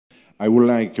I would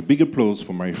like a big applause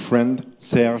for my friend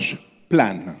Serge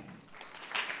Plan.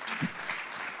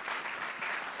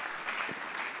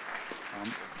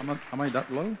 Am I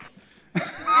that low?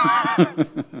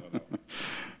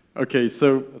 Okay,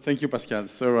 so thank you, Pascal.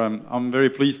 So I'm very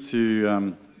pleased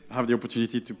to have the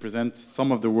opportunity to present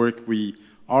some of the work we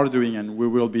are doing and we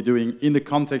will be doing in the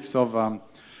context of,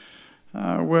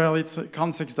 well, it's a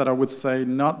context that I would say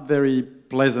not very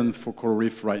pleasant for coral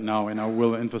reef right now, and I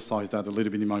will emphasize that a little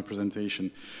bit in my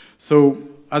presentation. So,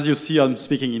 as you see, I'm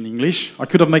speaking in English. I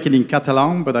could have made it in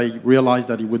Catalan, but I realized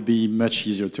that it would be much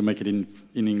easier to make it in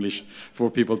English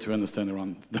for people to understand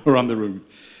around the room.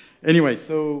 Anyway,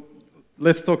 so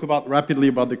let's talk rapidly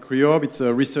about the CRIOBE. It's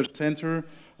a research center.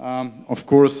 Of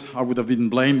course, I would have been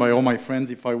blamed by all my friends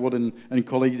and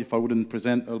colleagues if I wouldn't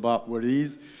present about what it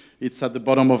is. It's at the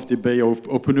bottom of the Bay of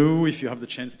Openu, if you have the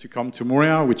chance to come to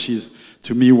Moorea, which is,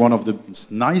 to me, one of the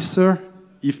nicer,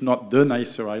 if not the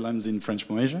nicer islands in French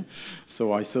Polynesia.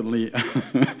 So I certainly,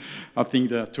 I think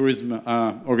the tourism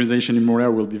organization in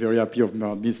Moorea will be very happy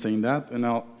about me saying that, and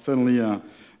I'll certainly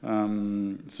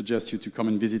suggest you to come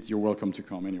and visit. You're welcome to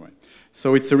come anyway.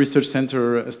 So it's a research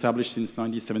center established since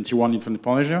 1971 in French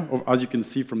Polynesia. As you can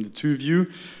see from the two views,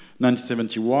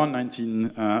 1971,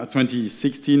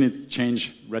 2016, it's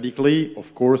changed radically.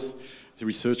 Of course, the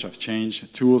research has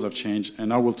changed, tools have changed,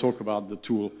 and I will talk about the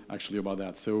tool, actually, about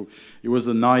that. So it was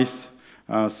a nice,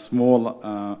 small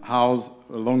house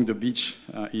along the beach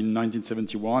in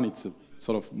 1971. It's a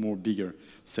sort of more bigger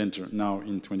center now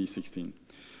in 2016.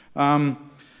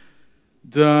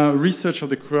 The research of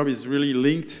the CRIOBE is really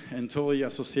linked and totally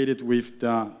associated with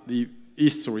the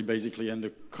history, basically, and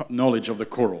the knowledge of the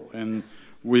coral. And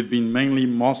we've been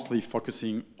mostly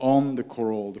focusing on the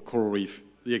coral reef,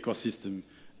 the ecosystem,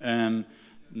 and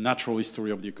natural history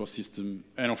of the ecosystem,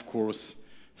 and of course,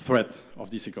 threat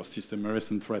of this ecosystem, a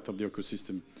recent threat of the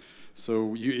ecosystem.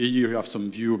 So you have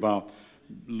some view about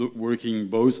working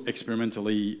both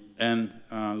experimentally and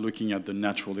looking at the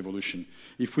natural evolution.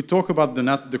 If we talk about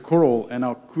the coral, and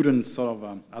I couldn't sort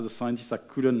of, as a scientist, I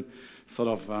couldn't sort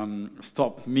of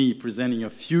stop me presenting a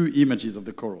few images of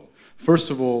the coral.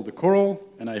 First of all, the coral,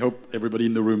 and I hope everybody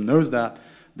in the room knows that,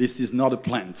 this is not a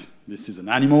plant. This is an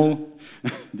animal.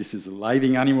 This is a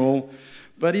living animal.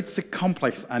 But it's a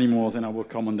complex animal, and I will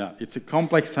come on that. It's a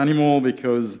complex animal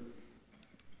because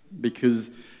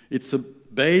it's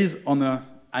based on an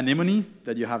anemone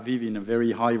that you have in a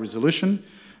very high resolution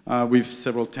with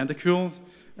several tentacles.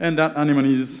 And that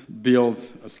anemone builds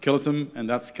a skeleton, and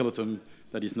that skeleton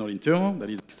that is not internal, that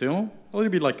is external, a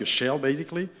little bit like a shell,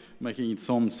 basically, making its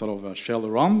own sort of a shell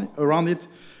around it.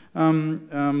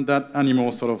 That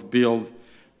animal sort of builds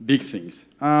big things.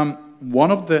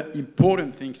 One of the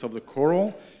important things of the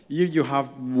coral, here you have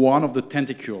one of the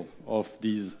tentacles of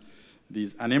these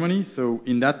anemones. So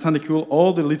in that tentacle,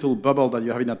 all the little bubbles that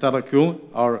you have in that tentacle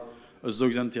are a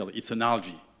zooxanthelle. It's an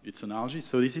algae. It's an algae.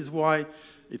 So this is why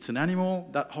it's an animal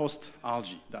that hosts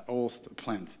algae, that hosts a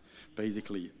plant,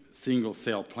 basically.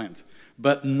 Single-cell plant.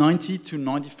 But 90 to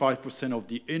 95% of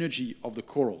the energy of the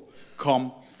coral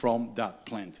come from that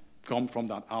plant, come from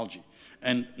that algae.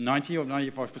 And 90 or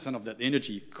 95% of that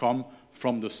energy come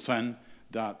from the sun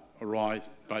that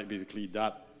arises by basically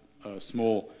that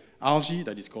small algae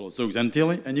that is called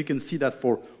zooxanthelle. And you can see that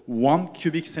for 1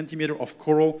 cubic centimeter of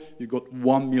coral, you got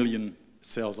 1 million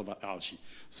cells of that algae.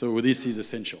 So this is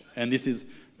essential. And this is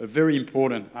a very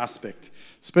important aspect,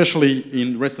 especially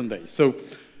in recent days. So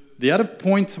the other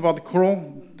point about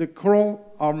the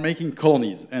coral are making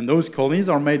colonies, and those colonies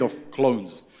are made of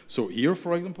clones. So here,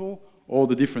 for example, all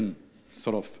the different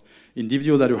sort of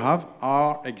individuals that you have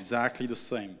are exactly the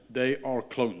same. They are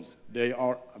clones. They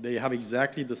have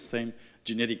exactly the same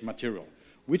genetic material,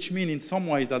 which means in some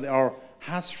ways that they are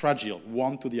as fragile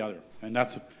one to the other. And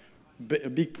that's a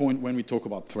big point when we talk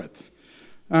about threat.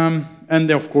 And then,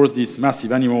 of course, this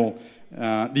massive animal,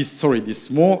 this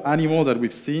small animal that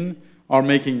we've seen are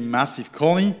making massive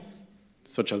colony,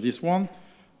 such as this one,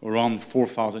 around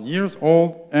 4,000 years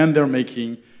old, and they're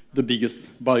making the biggest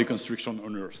bioconstruction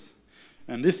on Earth.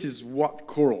 And this is what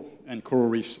coral and coral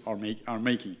reefs are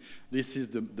making. This is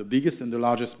the biggest and the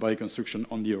largest bioconstruction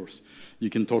on the Earth. You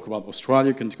can talk about Australia,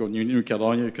 you can talk about New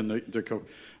Caledonia, you can talk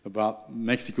about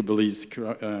Mexico, Belize,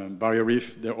 Barrier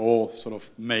Reef. They're all sort of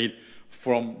made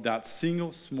from that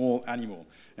single small animal.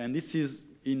 And this is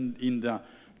in the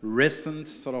recent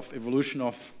sort of evolution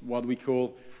of what we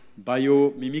call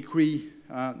biomimicry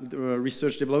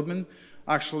research development.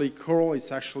 Actually, coral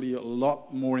is actually a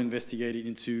lot more investigated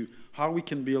into how we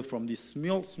can build from this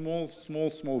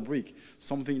small brick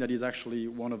something that is actually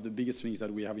one of the biggest things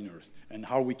that we have in Earth, and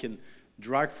how we can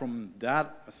drag from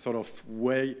that sort of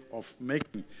way of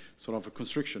making sort of a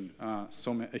construction,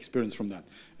 some experience from that.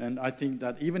 And I think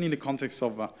that even in the context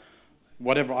of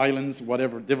whatever islands,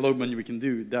 whatever development we can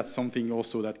do, that's something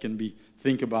also that can be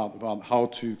think about how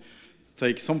to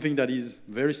take something that is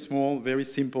very small, very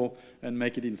simple, and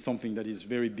make it in something that is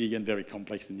very big and very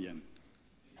complex in the end.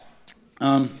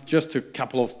 Just a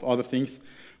couple of other things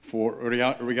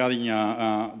regarding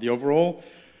the overall.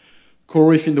 Coral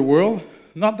reef in the world,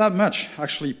 not that much,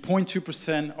 actually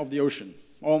 0.2% of the ocean,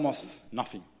 almost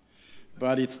nothing.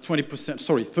 But it's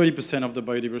 30% of the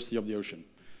biodiversity of the ocean,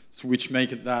 so which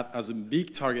make that as a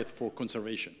big target for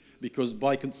conservation. Because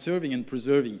by conserving and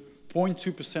preserving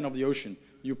 0.2% of the ocean,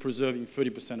 you're preserving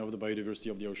 30% of the biodiversity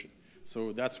of the ocean.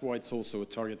 So that's why it's also a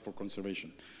target for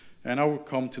conservation. And I will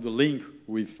come to the link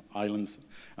with islands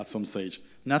at some stage,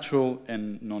 natural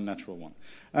and non-natural one.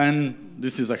 And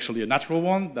this is actually a natural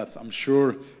one that I'm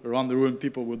sure around the room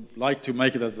people would like to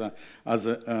make it as a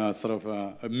sort of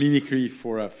a mimicry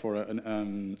for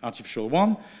an artificial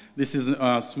one. This is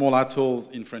small atolls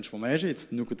in French Polynesia. It's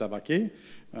Nukutavake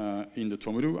in the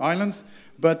Tuamotu Islands.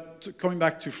 But coming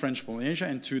back to French Polynesia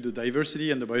and to the diversity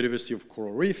and the biodiversity of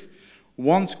coral reef,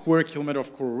 1 square kilometer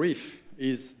of coral reef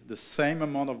is the same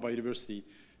amount of biodiversity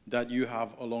that you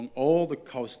have along all the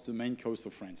coast, the main coast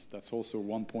of France. That's also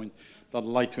one point that I'd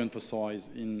like to emphasize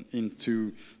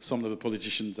into some of the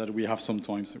politicians that we have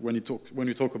sometimes when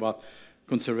we talk about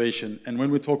conservation and when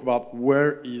we talk about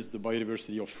where is the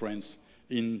biodiversity of France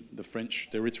in the French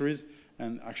territories,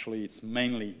 and actually it's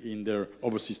mainly in their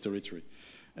overseas territory.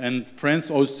 And France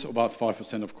hosts about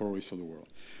 5% of coral reefs for the world.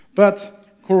 But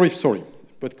coral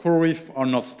reefs are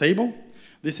not stable.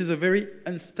 This is a very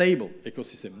unstable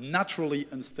ecosystem, naturally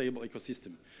unstable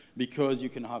ecosystem, because you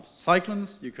can have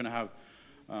cyclones, you can have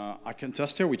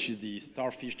acanthaster, which is the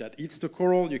starfish that eats the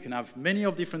coral, you can have many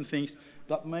of different things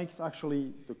that makes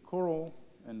actually the coral,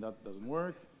 and that doesn't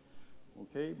work,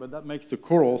 okay, but that makes the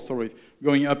coral, sorry,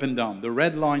 going up and down. The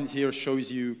red line here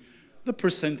shows you the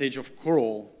percentage of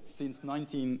coral since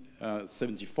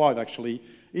 1975, actually,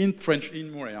 in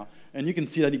Moorea, and you can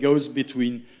see that it goes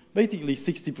between basically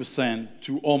 60%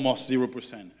 to almost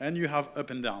 0%, and you have up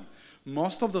and down.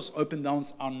 Most of those up and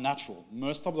downs are natural.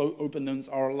 Most of those up and downs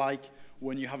are like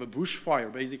when you have a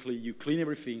bushfire. Basically, you clean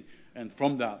everything, and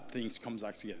from that, things come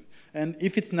back again. And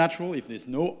if it's natural, if there's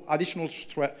no additional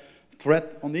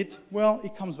threat on it, well,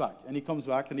 it comes back, and it comes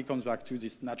back, and it comes back to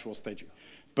this natural stage.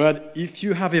 But if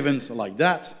you have events like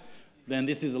that, then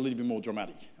this is a little bit more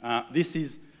dramatic. This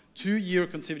is 2-year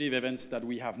consecutive events that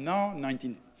we have now,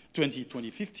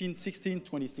 2015, 16,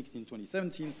 2016,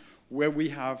 2017, where we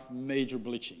have major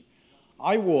bleaching.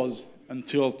 I was,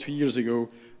 until 2 years ago,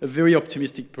 a very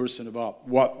optimistic person about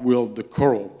what will the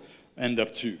coral end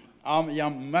up to. I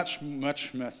am much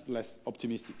less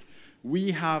optimistic.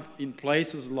 We have in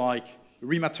places like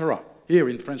Rimatera, here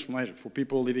in French Polynesia, for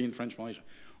people living in French Polynesia,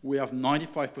 we have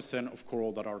 95% of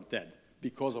coral that are dead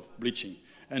because of bleaching.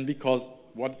 And because,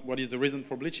 what is the reason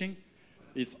for bleaching?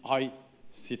 It's high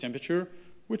sea temperature,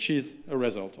 which is a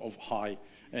result of high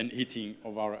and heating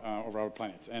of our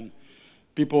planet. And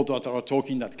people that are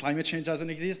talking that climate change doesn't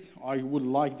exist, I would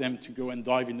like them to go and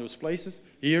dive in those places.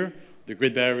 Here, the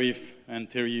Great Barrier Reef, and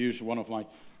Terry Hughes, one of my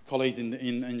colleagues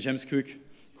in James Cook,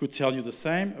 could tell you the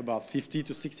same, about 50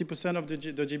 to 60% of the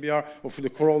GBR, or for the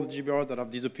coral GBR that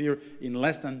have disappeared in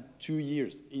less than 2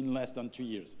 years,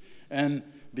 And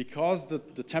because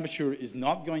the temperature is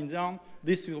not going down,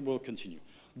 this will continue.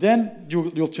 Then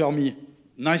you'll tell me,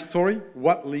 nice story,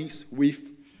 what links with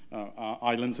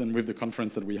islands and with the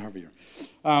conference that we have here.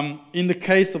 In the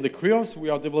case of the CRIOBE, we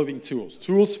are developing tools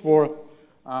for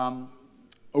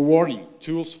a warning,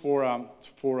 tools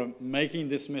for making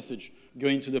this message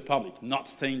going to the public, not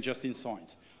staying just in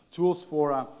science. Tools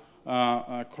for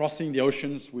crossing the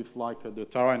oceans with like the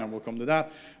Tara, and I will come to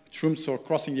that. Troops for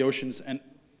crossing the oceans and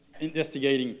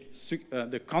investigating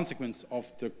the consequence of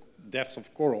the deaths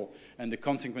of coral and the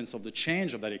consequence of the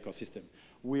change of that ecosystem.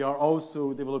 We are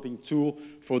also developing tool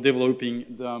for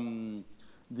developing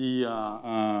the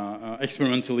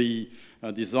experimentally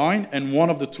design, and one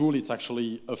of the tools is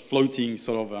actually a floating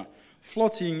sort of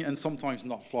floating and sometimes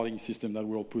not floating system that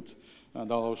we'll put that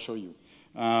I'll show you.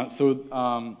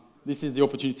 This is the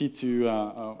opportunity to,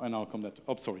 and I'll come that.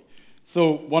 Oh, sorry.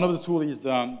 So one of the tools is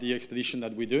the expedition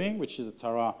that we're doing, which is a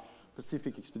Tara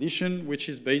Pacific expedition, which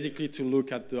is basically to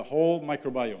look at the whole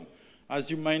microbiome. As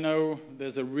you may know,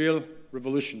 there's a real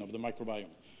revolution of the microbiome.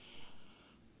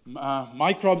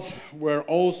 Microbes were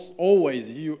always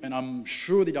viewed, and I'm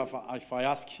sure that if I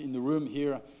ask in the room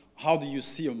here, how do you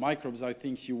see microbes, I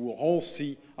think you will all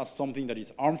see as something that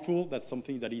is harmful, that's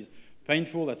something that is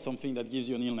painful, that's something that gives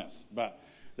you an illness. But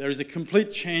there is a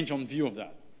complete change on view of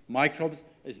that. Microbes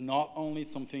is not only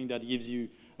something that gives you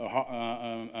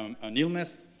an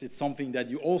illness, it's something that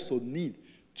you also need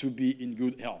to be in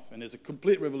good health. And there's a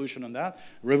complete revolution on that.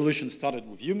 Revolution started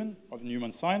with human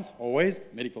science, always,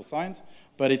 medical science,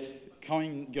 but it's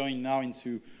going now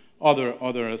into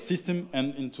other system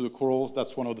and into the corals.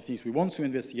 That's one of the things we want to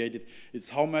investigate. It's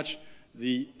how much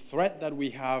the threat that we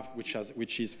have, which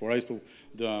is, for example,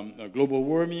 the global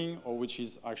warming, or which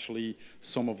is actually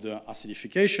some of the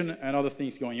acidification and other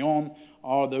things going on,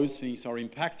 are those things are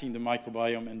impacting the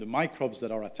microbiome and the microbes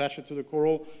that are attached to the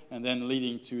coral, and then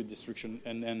leading to destruction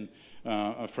and then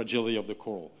fragility of the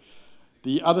coral.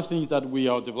 The other things that we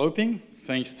are developing,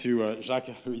 thanks to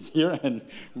Jacques, who is here, and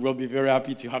we'll be very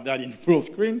happy to have that in full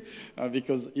screen,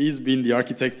 because he's been the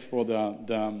architect for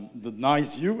the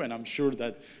nice view, and I'm sure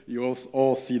that you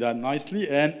all see that nicely,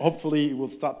 and hopefully it will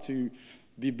start to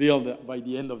be built by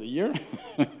the end of the year.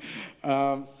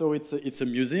 So it's a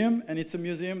museum, and it's a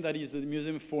museum that is a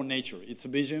museum for nature. It's a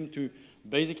museum to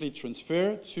basically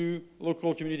transfer to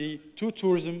local community, to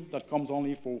tourism that comes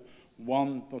only for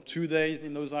 1 or 2 days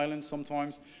in those islands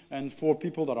sometimes, and for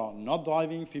people that are not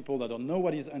diving, people that don't know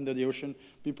what is under the ocean,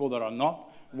 people that are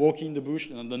not walking in the bush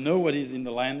and don't know what is in the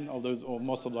land of those, or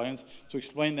most of the islands, to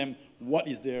explain them what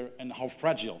is there and how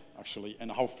fragile, actually,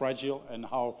 and how fragile and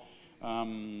how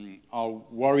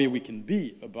worried we can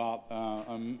be about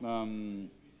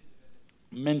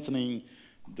maintaining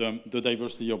the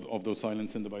diversity of those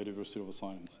islands and the biodiversity of those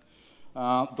islands.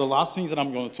 The last things that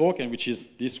I'm going to talk, and which is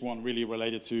this one really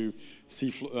related to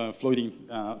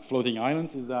floating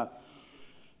islands, is that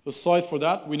aside for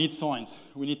that, we need science.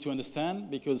 We need to understand,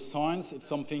 because science, it's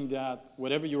something that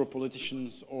whatever you're a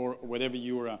politician or whatever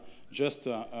you're just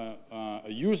a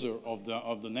user of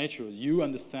the nature, you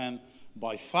understand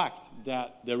by fact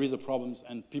that there is a problem,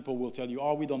 and people will tell you,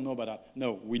 oh, we don't know about that.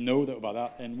 No, we know about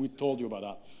that, and we told you about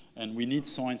that. And we need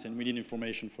science, and we need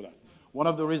information for that. One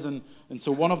of the reasons, and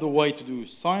so one of the ways to do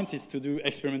science is to do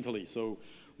experimentally. So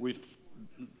with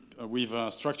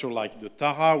a structure like the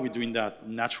Tara, we're doing that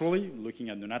naturally, looking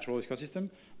at the natural ecosystem,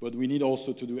 but we need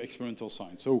also to do experimental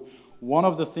science. So one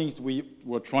of the things we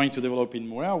were trying to develop in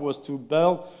Moorea was to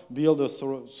build a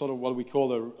sort of what we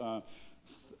call a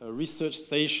research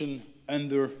station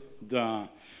under the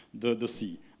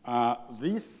sea.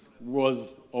 This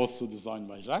was also designed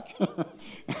by Jacques,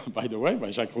 by the way,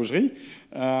 by Jacques Rogerie,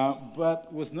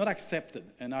 but was not accepted.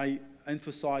 And I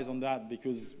emphasize on that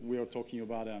because we are talking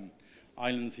about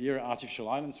islands here, artificial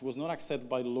islands, was not accepted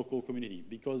by the local community,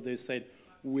 because they said,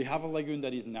 we have a lagoon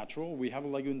that is natural, we have a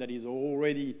lagoon that is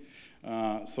already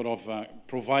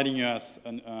providing us,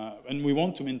 and we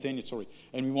want to maintain it,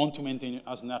 and we want to maintain it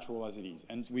as natural as it is.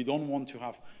 And we don't want to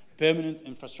have permanent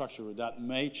infrastructure that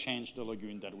may change the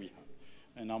lagoon that we have.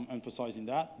 And I'm emphasizing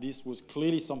that. This was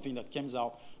clearly something that comes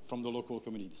out from the local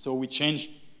community. So we changed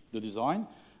the design.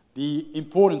 The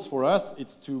importance for us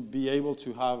is to be able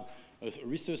to have a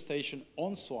research station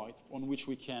on site on which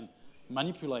we can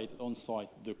manipulate on site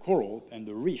the coral and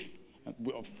the reef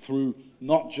through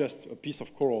not just a piece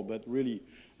of coral, but really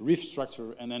reef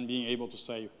structure, and then being able to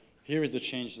say, here is the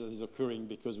change that is occurring,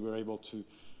 because we're able to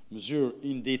measure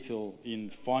in detail, in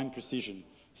fine precision,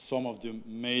 some of the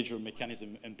major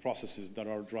mechanisms and processes that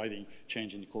are driving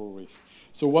change in the coral reef.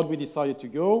 So what we decided to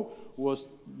go was,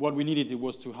 what we needed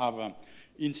was to have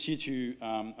in situ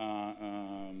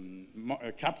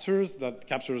captures that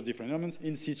captures different elements,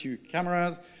 in situ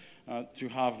cameras, to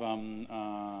have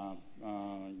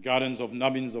gardens of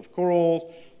nubbins of corals,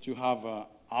 to have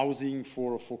housing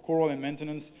for coral and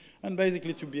maintenance, and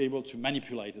basically to be able to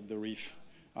manipulate the reef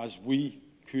as we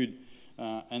could,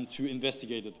 and to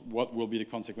investigate what will be the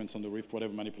consequence on the reef,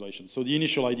 whatever manipulation. So the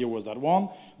initial idea was that one.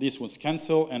 This was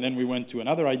canceled, and then we went to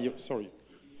another idea,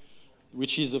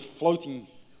 which is a floating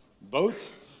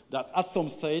boat that at some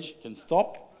stage can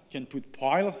stop, can put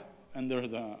piles under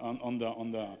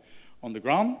on the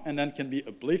ground, and then can be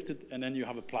uplifted, and then you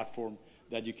have a platform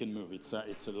that you can move. It's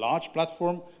a large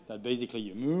platform that basically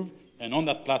you move, and on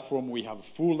that platform we have a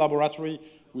full laboratory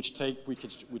which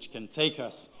can take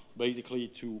us basically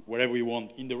to wherever we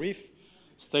want in the reef,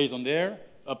 stays on there,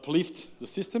 uplift the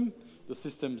system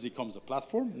becomes a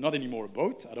platform, not anymore a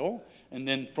boat at all, and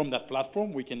then from that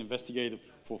platform we can investigate it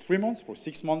for 3 months, for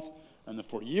 6 months, and then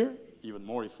for a year, even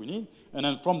more if we need, and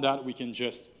then from that we can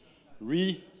just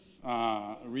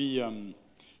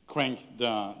crank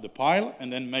the pile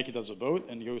and then make it as a boat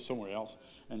and go somewhere else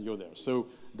and go there. So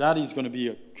that is going to be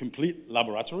a complete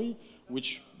laboratory,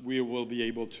 which we will be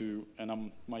able to,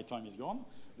 and my time is gone,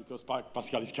 because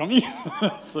Pascal is coming.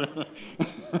 So,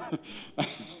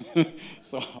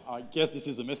 so I guess this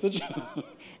is a message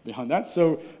behind that.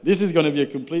 So this is going to be a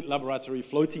complete laboratory,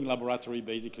 floating laboratory,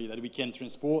 basically, that we can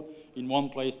transport in one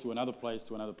place to another place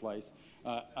to another place.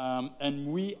 And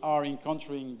we are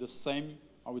encountering the same,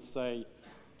 I would say,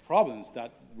 problems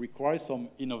that require some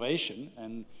innovation,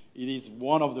 and it is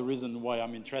one of the reasons why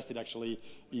I'm interested actually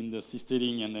in the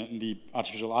seasteading and in the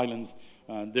artificial islands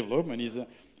development is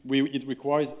it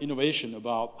requires innovation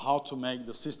about how to make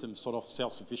the system sort of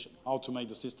self-sufficient, how to make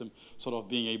the system sort of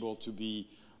being able to be,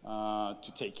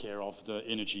 to take care of the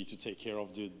energy, to take care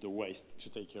of the waste, to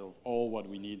take care of all what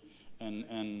we need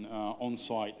and on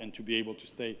site, and to be able to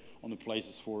stay on the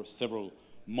places for several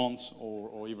months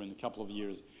or even a couple of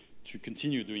years to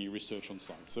continue doing research on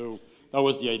site. So that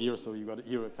was the idea. So you got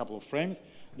here a couple of frames.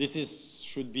 This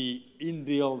should be in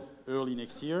build early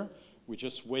next year. We're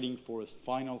just waiting for a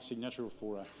final signature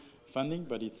for funding,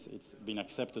 but it's been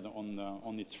accepted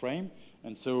on its frame.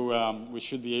 And so we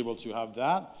should be able to have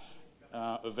that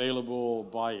available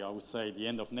by, I would say, the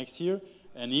end of next year.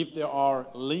 And if there are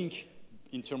links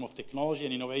in terms of technology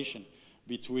and innovation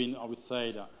between, I would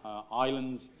say, the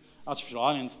artificial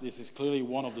islands, this is clearly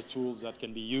one of the tools that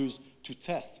can be used to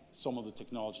test some of the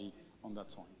technology on that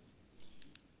time.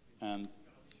 And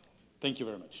thank you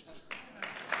very much.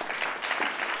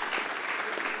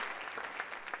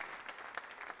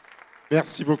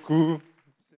 Merci beaucoup.